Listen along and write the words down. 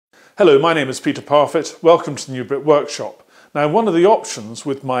Hello, my name is Peter Parfitt. Welcome to the new Brit workshop. Now, one of the options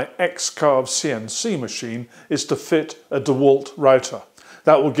with my X-Carve CNC machine is to fit a Dewalt router.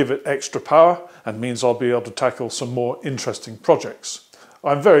 That will give it extra power and means I'll be able to tackle some more interesting projects.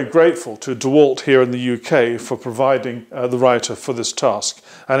 I'm very grateful to Dewalt here in the UK for providing the router for this task,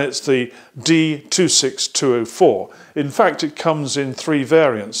 and it's the D26204. In fact, it comes in three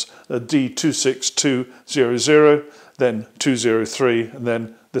variants: the D26200, then 203, and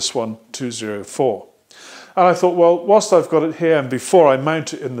then this one 204. And I thought, well, whilst I've got it here and before I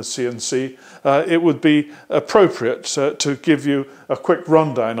mount it in the CNC, it would be appropriate to give you a quick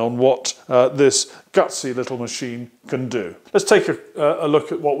rundown on what this gutsy little machine can do. Let's take a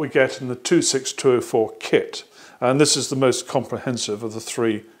look at what we get in the 26204 kit. And this is the most comprehensive of the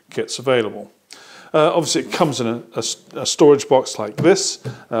three kits available. Obviously it comes in a storage box like this,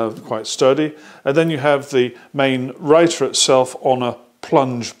 quite sturdy. And then you have the main router itself on a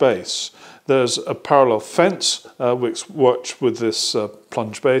plunge base. There's a parallel fence which works with this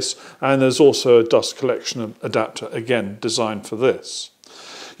plunge base, and there's also a dust collection adapter, again designed for this.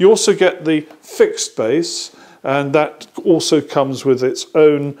 You also get the fixed base, and that also comes with its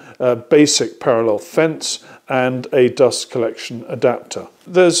own basic parallel fence and a dust collection adapter.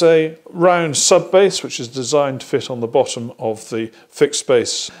 There's a round sub base which is designed to fit on the bottom of the fixed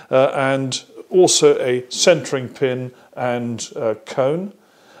base, and also a centering pin and cone,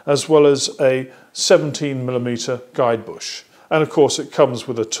 as well as a 17mm guide bush. And of course it comes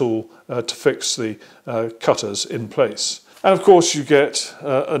with a tool to fix the cutters in place. And of course you get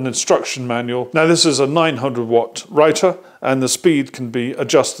an instruction manual. Now this is a 900 watt router, and the speed can be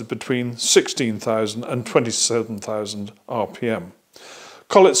adjusted between 16,000 and 27,000 RPM.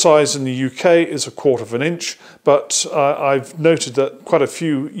 Collet size in the UK is 1/4 inch, but I've noted that quite a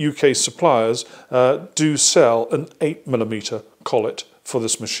few UK suppliers do sell an 8mm collet for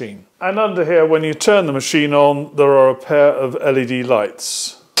this machine. And under here, when you turn the machine on, there are a pair of LED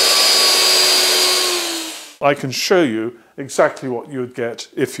lights. I can show you exactly what you would get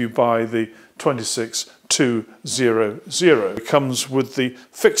if you buy the 26200. It comes with the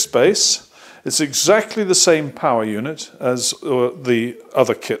fixed base. It's exactly the same power unit as the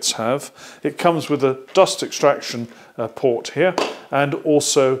other kits have. It comes with a dust extraction port here, and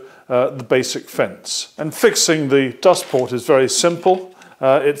also the basic fence. And fixing the dust port is very simple.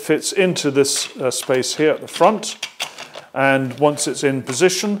 It fits into this space here at the front, and once it's in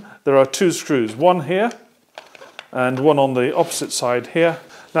position, there are two screws, one here and one on the opposite side here.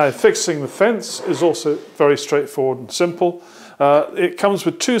 Now, fixing the fence is also very straightforward and simple. It comes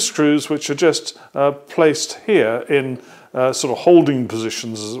with two screws which are just placed here in sort of holding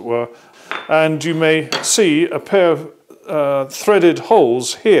positions, as it were. And you may see a pair of threaded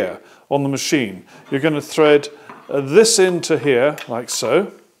holes here on the machine. You're going to thread this into here, like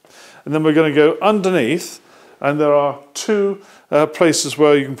so. And then we're going to go underneath, and there are two places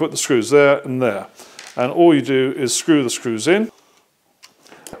where you can put the screws, there and there. And all you do is screw the screws in.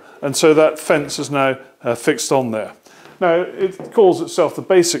 And so that fence is now fixed on there. Now, it calls itself the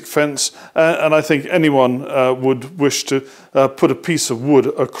basic fence, and I think anyone would wish to put a piece of wood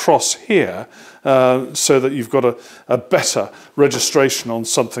across here so that you've got a better registration on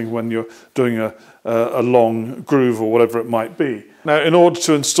something when you're doing a long groove or whatever it might be. Now, in order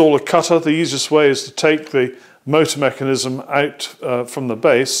to install a cutter, the easiest way is to take the motor mechanism out from the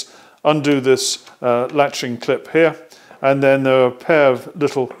base, undo this latching clip here, and then there are a pair of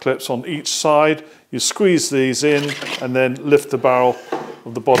little clips on each side. You squeeze these in and then lift the barrel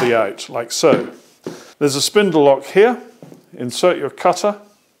of the body out, like so. There's a spindle lock here. Insert your cutter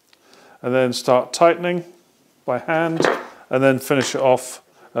and then start tightening by hand, and then finish it off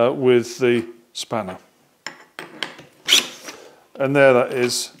with the spanner. And there that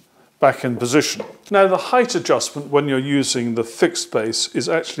is, back in position. Now, the height adjustment when you're using the fixed base is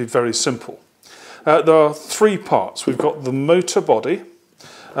actually very simple. There are three parts. We've got the motor body,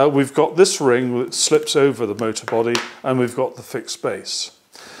 we've got this ring that slips over the motor body, and we've got the fixed base.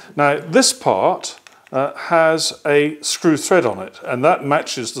 Now, this part has a screw thread on it, and that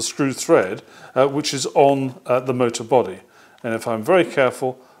matches the screw thread which is on the motor body. And if I'm very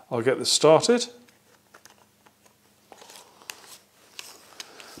careful, I'll get this started.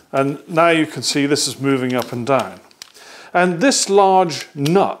 And now you can see this is moving up and down. And this large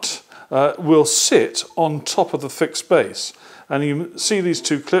nut will sit on top of the fixed base. And you see these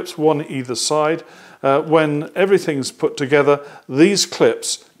two clips, one either side. When everything's put together, these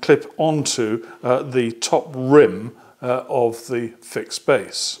clips clip onto the top rim of the fixed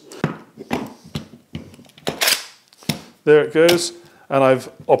base. There it goes, and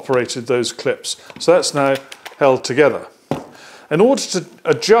I've operated those clips. So that's now held together. In order to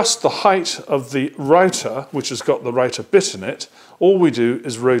adjust the height of the router, which has got the router bit in it, all we do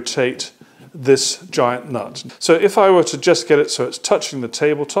is rotate this giant nut. So if I were to just get it so it's touching the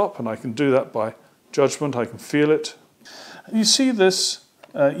tabletop, and I can do that by judgment, I can feel it. You see this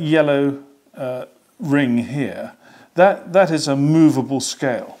yellow ring here, that is a movable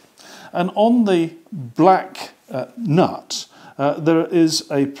scale. And on the black nut, there is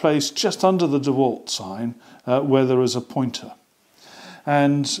a place just under the Dewalt sign where there is a pointer.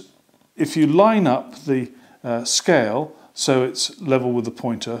 And if you line up the scale so it's level with the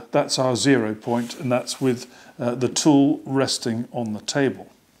pointer, that's our 0 point, and that's with the tool resting on the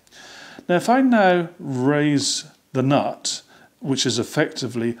table. Now if I now raise the nut, which is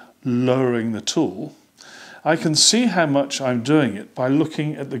effectively lowering the tool, I can see how much I'm doing it by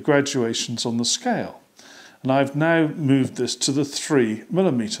looking at the graduations on the scale. And I've now moved this to the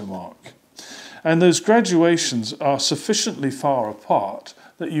 3mm mark. And those graduations are sufficiently far apart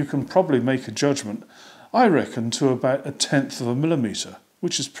that you can probably make a judgment, I reckon, to about 1/10 of a millimetre,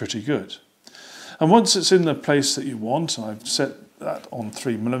 which is pretty good. And once it's in the place that you want, and I've set that on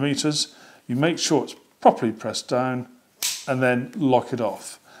 3mm, you make sure it's properly pressed down and then lock it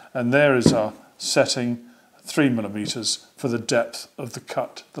off. And there is our setting, 3mm, for the depth of the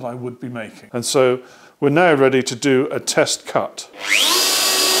cut that I would be making. And so we're now ready to do a test cut.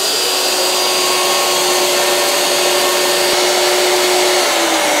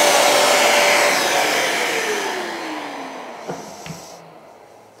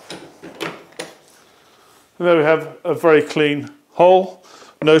 And there we have a very clean hole.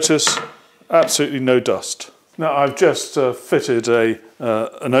 Notice absolutely no dust. Now I've just fitted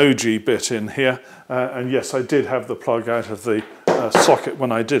an OG bit in here, and yes, I did have the plug out of the socket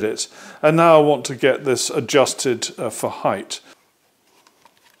when I did it. And now I want to get this adjusted for height.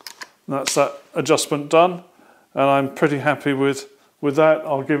 And that's that adjustment done, and I'm pretty happy with that.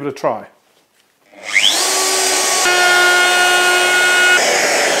 I'll give it a try.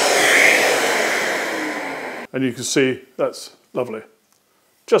 And you can see that's lovely.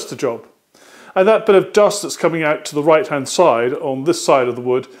 Just the job. And that bit of dust that's coming out to the right-hand side on this side of the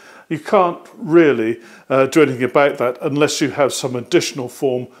wood, you can't really do anything about that unless you have some additional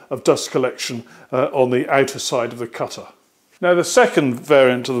form of dust collection on the outer side of the cutter. Now the second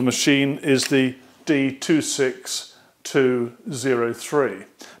variant of the machine is the D26204K.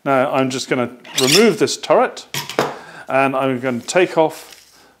 Now I'm just going to remove this turret, and I'm going to take off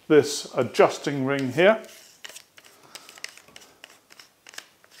this adjusting ring here.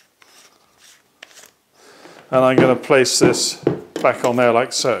 And I'm going to place this back on there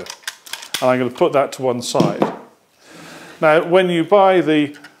like so. And I'm going to put that to one side. Now, when you buy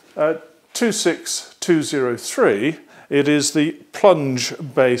the 26203, it is the plunge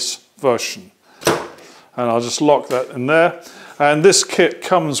base version. And I'll just lock that in there. And this kit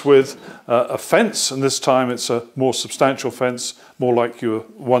comes with a fence, and this time it's a more substantial fence, more like your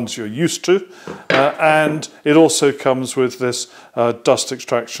ones you're used to. And it also comes with this dust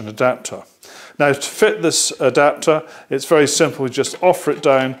extraction adapter. Now to fit this adapter, it's very simple. You just offer it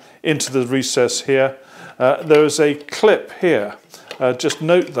down into the recess here. There is a clip here. Just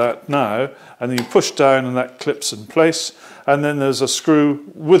note that now, and then you push down and that clips in place. And then there's a screw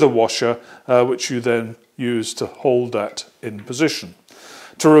with a washer, which you then use to hold that in position.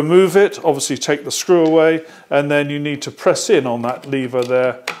 To remove it, obviously take the screw away, and then you need to press in on that lever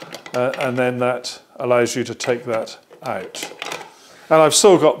there, and then that allows you to take that out. And I've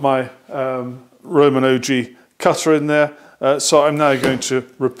still got my Roman OG cutter in there, so I'm now going to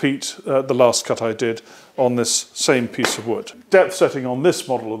repeat the last cut I did on this same piece of wood. Depth setting on this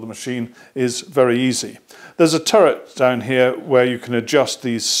model of the machine is very easy. There's a turret down here where you can adjust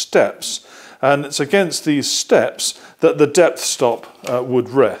these steps, and it's against these steps that the depth stop would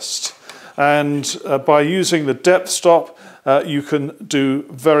rest. And by using the depth stop, you can do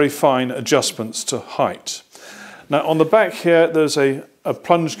very fine adjustments to height. Now on the back here there's a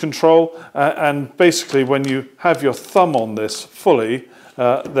plunge control, and basically when you have your thumb on this fully,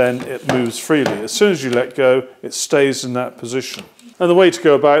 then it moves freely. As soon as you let go, it stays in that position. And the way to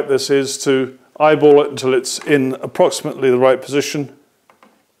go about this is to eyeball it until it's in approximately the right position.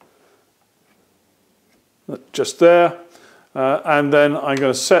 Just there. And then I'm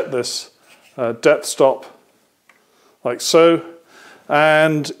going to set this depth stop like so.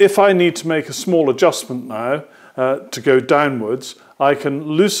 And if I need to make a small adjustment now to go downwards, I can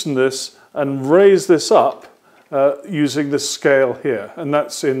loosen this and raise this up using this scale here, and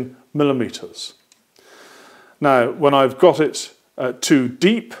that's in millimeters. Now, when I've got it too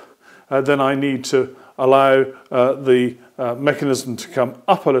deep, then I need to allow the mechanism to come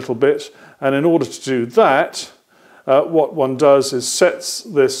up a little bit, and in order to do that, what one does is sets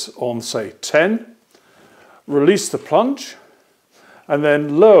this on, say, 10, release the plunge, and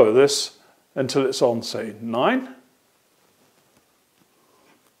then lower this until it's on, say, 9,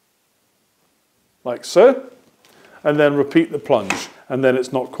 like so, and then repeat the plunge, and then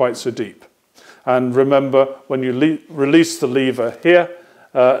it's not quite so deep. And remember, when you release the lever here,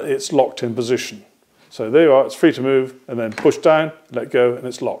 it's locked in position. So there you are, it's free to move, and then push down, let go, and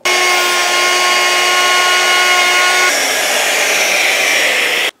it's locked.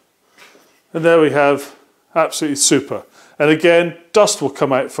 And there we have, absolutely super. And again, dust will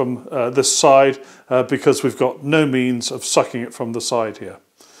come out from this side because we've got no means of sucking it from the side here.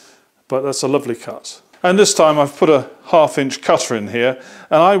 But that's a lovely cut. And this time I've put a 1/2" cutter in here,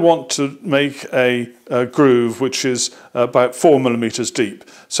 and I want to make a groove which is about 4mm deep.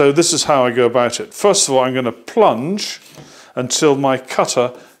 So this is how I go about it. First of all, I'm going to plunge until my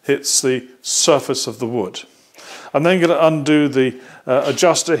cutter hits the surface of the wood. I'm then going to undo the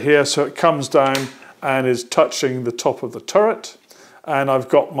adjuster here so it comes down and is touching the top of the turret, and I've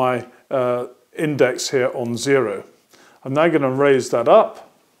got my index here on 0. I'm now going to raise that up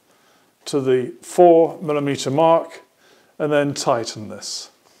to the 4mm mark and then tighten this.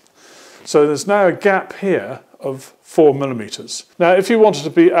 So there's now a gap here of 4mm. Now if you wanted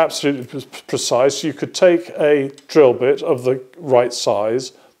to be absolutely precise, you could take a drill bit of the right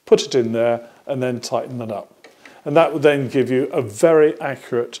size, put it in there, and then tighten it up. And that would then give you a very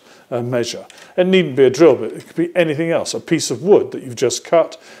accurate measure. It needn't be a drill bit, it could be anything else, a piece of wood that you've just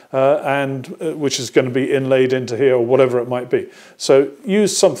cut and which is going to be inlaid into here or whatever it might be. So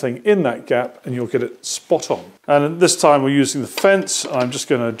use something in that gap and you'll get it spot on. And this time we're using the fence. I'm just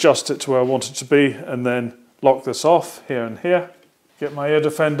going to adjust it to where I want it to be and then lock this off here and here, get my ear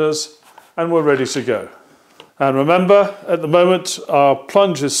defenders, and we're ready to go. And remember, at the moment our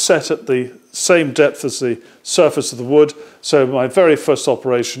plunge is set at the same depth as the surface of the wood, so my very first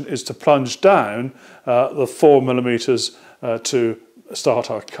operation is to plunge down the 4mm to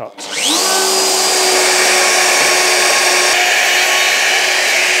start our cut.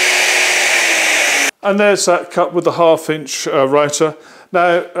 And there's that cut with the 1/2" router.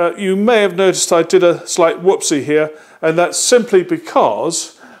 Now you may have noticed I did a slight whoopsie here, and that's simply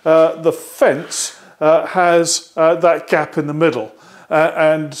because the fence has that gap in the middle.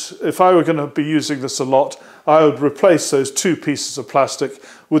 And if I were going to be using this a lot, I would replace those 2 pieces of plastic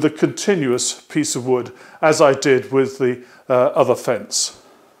with a continuous piece of wood, as I did with the other fence.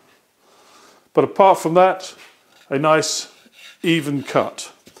 But apart from that, a nice even cut.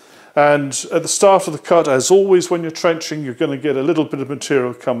 And at the start of the cut, as always when you're trenching, you're going to get a little bit of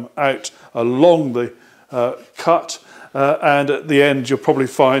material come out along the cut, and at the end you'll probably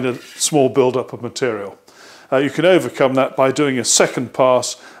find a small build-up of material. You can overcome that by doing a second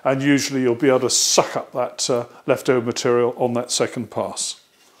pass, and usually you'll be able to suck up that leftover material on that second pass.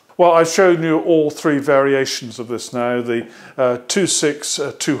 Well, I've shown you all 3 variations of this now. The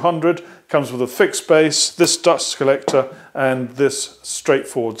 26200 comes with a fixed base, this dust collector, and this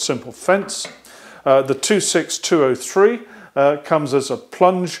straightforward simple fence. The 26203 comes as a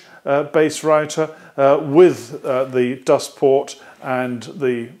plunge base router with the dust port and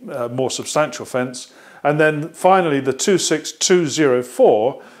the more substantial fence. And then finally the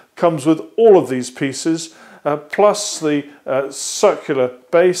 26204 comes with all of these pieces plus the circular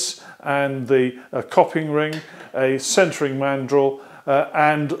base and the copying ring, a centering mandrel,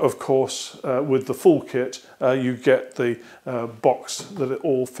 and of course with the full kit you get the box that it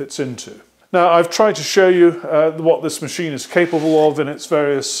all fits into. Now I've tried to show you what this machine is capable of in its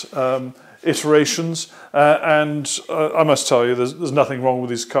various iterations, and I must tell you there's nothing wrong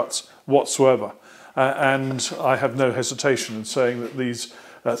with these cuts whatsoever. And I have no hesitation in saying that these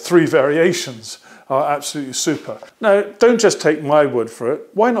 3 variations are absolutely super. Now, don't just take my word for it.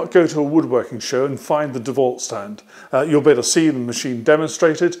 Why not go to a woodworking show and find the Dewalt stand? You'll be able to see the machine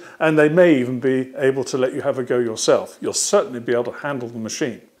demonstrated, and they may even be able to let you have a go yourself. You'll certainly be able to handle the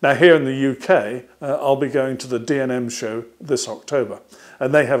machine. Now, here in the UK, I'll be going to the D&M show this October,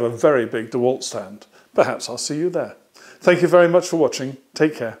 and they have a very big Dewalt stand. Perhaps I'll see you there. Thank you very much for watching.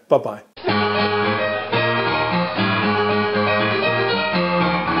 Take care. Bye-bye.